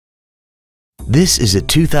This is a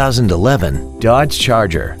 2011 Dodge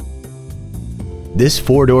Charger. This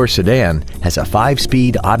four-door sedan has a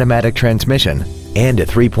 5-speed automatic transmission and a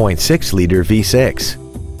 3.6-liter V6.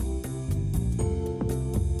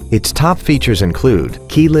 Its top features include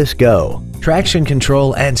keyless go, traction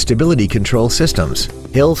control and stability control systems,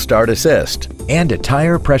 hill start assist, and a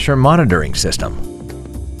tire pressure monitoring system.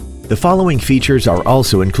 The following features are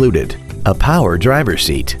also included: a power driver's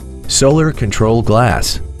seat, solar control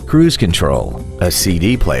glass, cruise control, a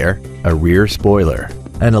CD player, a rear spoiler,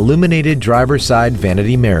 an illuminated driver's side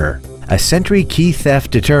vanity mirror, a Sentry key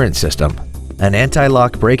theft deterrent system, an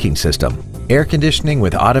anti-lock braking system, air conditioning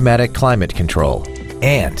with automatic climate control,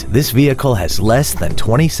 and this vehicle has less than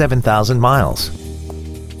 27,000 miles.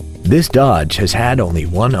 This Dodge has had only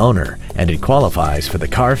one owner and it qualifies for the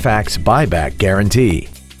Carfax buyback guarantee.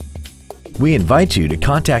 We invite you to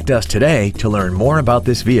contact us today to learn more about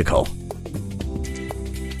this vehicle.